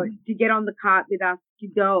 to get on the cart with us to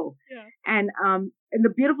go. Yeah. And the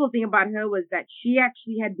beautiful thing about her was that she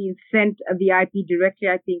actually had been sent a VIP directly,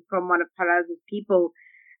 I think, from one of Paraz's people.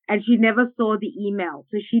 And she never saw the email.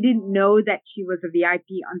 So she didn't know that she was a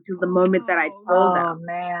VIP until the moment that I told her. Oh,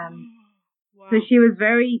 man. Wow. So she was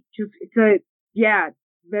very thrilling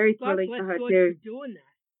for her too. Doing that.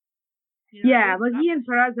 He and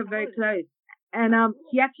Faraz are very close. And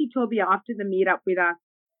he actually told me after the meetup with us,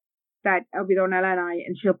 that with Ornella and I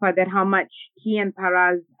and Shilpa, that how much he and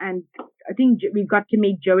Faraz and I think we got to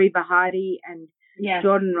meet Joey Bahari and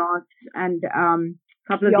Jordan Ross and a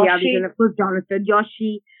couple of the others, and of course Jonathan,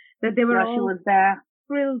 Yoshi, that they were all was there.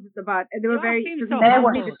 Thrilled about, and they were very. They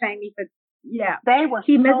were to thank me for. Yeah, they were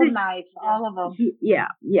so nice, all of them.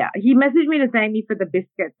 He messaged me to thank me for the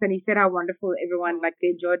biscuits, and he said how wonderful everyone they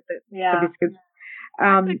enjoyed the biscuits.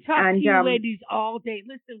 I could talk to you ladies all day.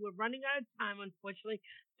 Listen, we're running out of time, unfortunately.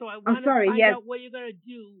 So I want to find out what you're going to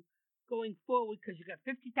do going forward, because you got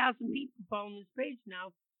 50,000 people following this page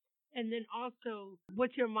now. And then also,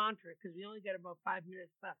 what's your mantra? Because we only got about 5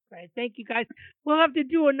 minutes left, right? Thank you, guys. We'll have to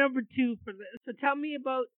do a number 2 for this. So tell me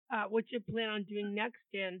about what you plan on doing next,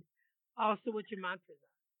 and also what your mantras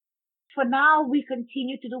are. For now, we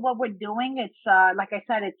continue to do what we're doing. It's like I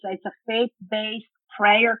said, it's a faith-based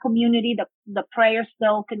prayer community. The prayer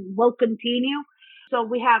still will continue. So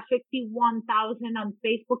we have 51,000 on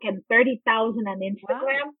Facebook and 30,000 on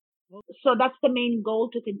Instagram. Wow. So that's the main goal,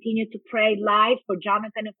 to continue to pray live for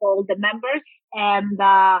Jonathan and for all the members, and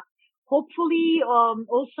hopefully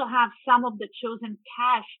also have some of the chosen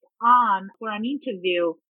cast on for an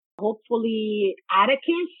interview. Hopefully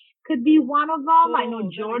Atticus could be one of them. I know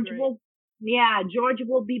George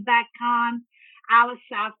will be back on. Alice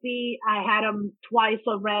Safi, I had him twice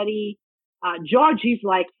already. George, he's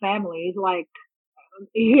like family. He's like,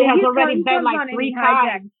 he has already been like 3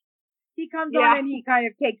 times. He comes on and he kind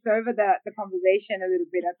of takes over the conversation a little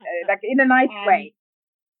bit, like in a nice way.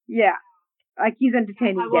 Yeah, like he's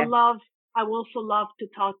entertaining. I would also love to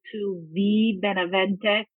talk to V.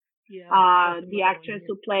 Benavente, the actress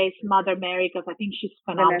who plays Mother Mary, because I think she's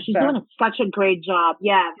phenomenal. Vanessa. She's doing such a great job.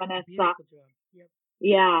 Yeah, Vanessa. Yep.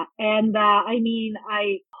 Yeah, and I mean,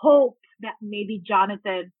 I hope that maybe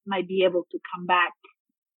Jonathan might be able to come back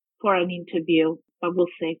for an interview, but we'll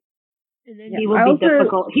see. And then he will be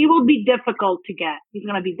difficult. He will be difficult to get. He's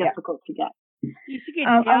going to be difficult to get. You should get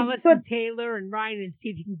Dallas and Taylor and Ryan and see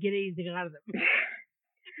if you can get anything out of them.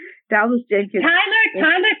 Dallas Jenkins.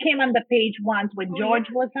 Tyler came on the page once when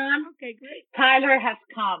George was on. Okay, great. Tyler has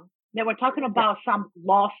come. They were talking about some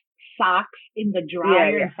lost socks in the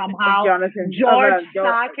dryer, and somehow George's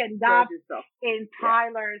sock ended up in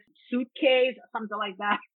Tyler's suitcase or something like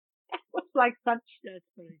that. It was like such. That's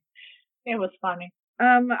funny. It was funny.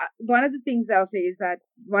 One of the things I'll say is that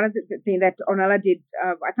one of the things that Ornella did,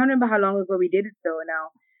 I can't remember how long ago we did it though now,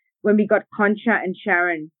 when we got Concha and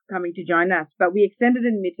Sharon coming to join us, but we extended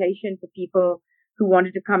an invitation for people who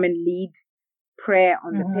wanted to come and lead prayer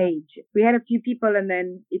on the page. We had a few people, and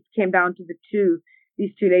then it came down to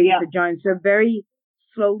these two ladies to join. So very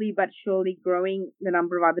slowly but surely growing the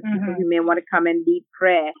number of other people who may want to come and lead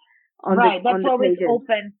prayer on that's always pages.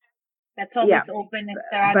 Open. That's always open if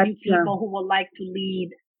there are new people who would like to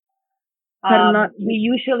lead. We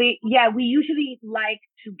usually like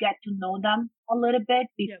to get to know them a little bit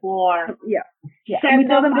before send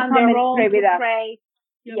them on their own to pray.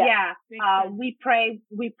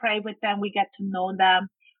 We pray with them. We get to know them.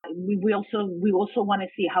 We also want to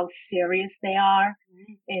see how serious they are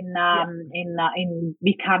in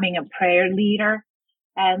becoming a prayer leader.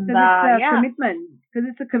 And it's a commitment. Because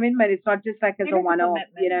it's a commitment. It's not just like as a one-off,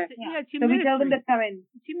 you know. So we tell them to come and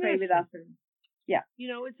pray with us. You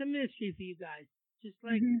know, it's a ministry for you guys. Just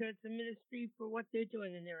like it's a ministry for what they're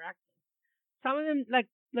doing in their acting. Some of them, like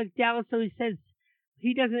Dallas always says,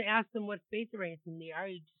 he doesn't ask them what faith or anything they are.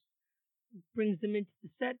 He just brings them into the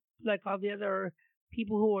set like all the other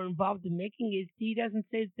people who are involved in making it. He doesn't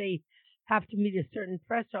say that they have to meet a certain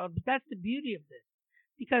threshold, but that's the beauty of this.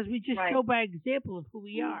 Because we just show by example of who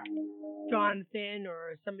we are. Jonathan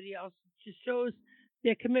or somebody else just shows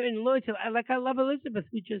their commitment and loyalty. I love Elizabeth,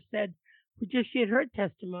 who just shared her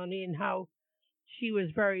testimony and how she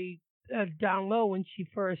was very down low when she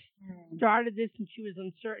first started this, and she was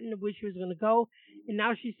uncertain of where she was going to go. And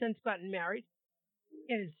now she's since gotten married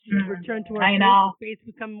and she's returned to her faith,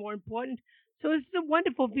 become more important. So this is a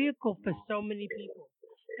wonderful vehicle for so many people.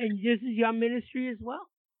 And this is your ministry as well.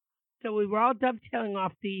 So we were all dovetailing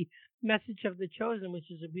off the message of the chosen, which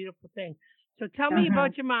is a beautiful thing. So tell me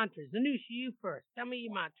about your mantras. Anusha, you first. Tell me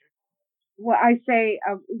your mantras. Well, I say,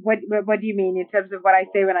 what do you mean in terms of what I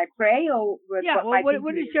say when I pray, or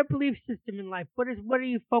what is your belief system in life? What are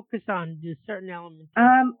you focused on? Do certain elements?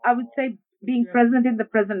 I would say being present in the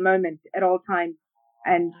present moment at all times,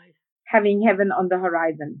 and having heaven on the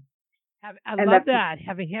horizon. I love that.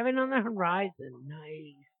 Having heaven on the horizon.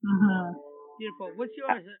 Nice. Beautiful. What's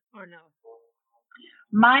yours, Ornella?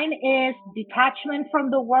 Mine is detachment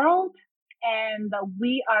from the world, and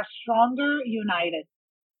we are stronger united.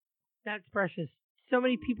 That's precious. So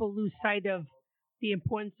many people lose sight of the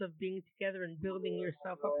importance of being together and building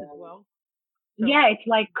yourself up as well. So, it's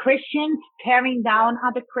like Christians tearing down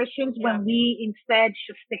other Christians when we instead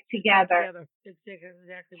should stick together.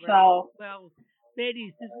 Exactly right. So, well,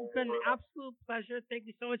 ladies, this has been an absolute pleasure. Thank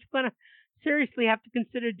you so much. We're going to seriously have to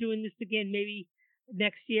consider doing this again, maybe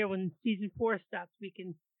next year when season 4 starts. We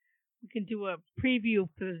can do a preview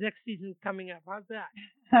for the next season coming up. How's that?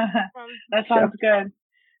 That sounds good.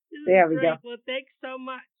 There we go. Well, thanks so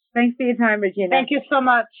much. Thanks for your time, Regina. Thank you so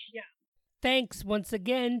much. Yeah. Thanks once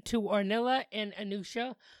again to Ornella and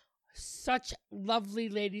Anusha. Such lovely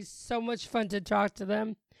ladies. So much fun to talk to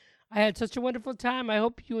them. I had such a wonderful time. I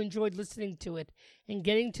hope you enjoyed listening to it and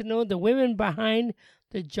getting to know the women behind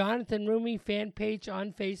the Jonathan Rumi fan page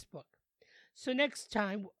on Facebook. So next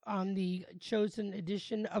time on the chosen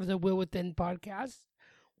edition of the Will Within podcast,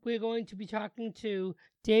 we're going to be talking to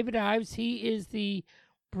David Ives. He is the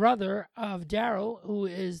brother of Daryl, who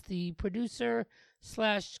is the producer /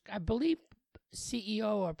 I believe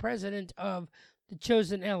CEO or president of the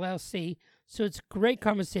Chosen LLC. So it's a great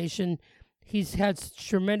conversation. He's had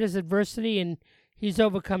tremendous adversity and he's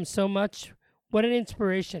overcome so much. What an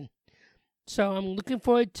inspiration. So I'm looking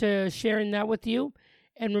forward to sharing that with you.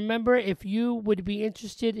 And remember, if you would be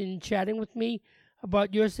interested in chatting with me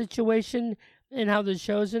about your situation and how the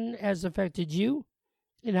Chosen has affected you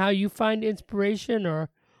and how you find inspiration or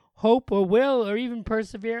hope or will or even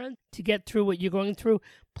perseverance to get through what you're going through,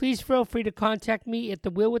 please feel free to contact me at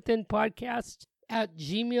the Will Within Podcast at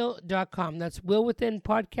gmail.com. That's Will Within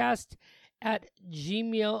Podcast at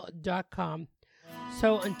gmail.com.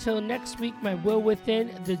 So until next week, my Will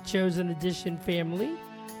Within, the Chosen Edition family,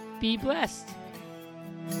 be blessed.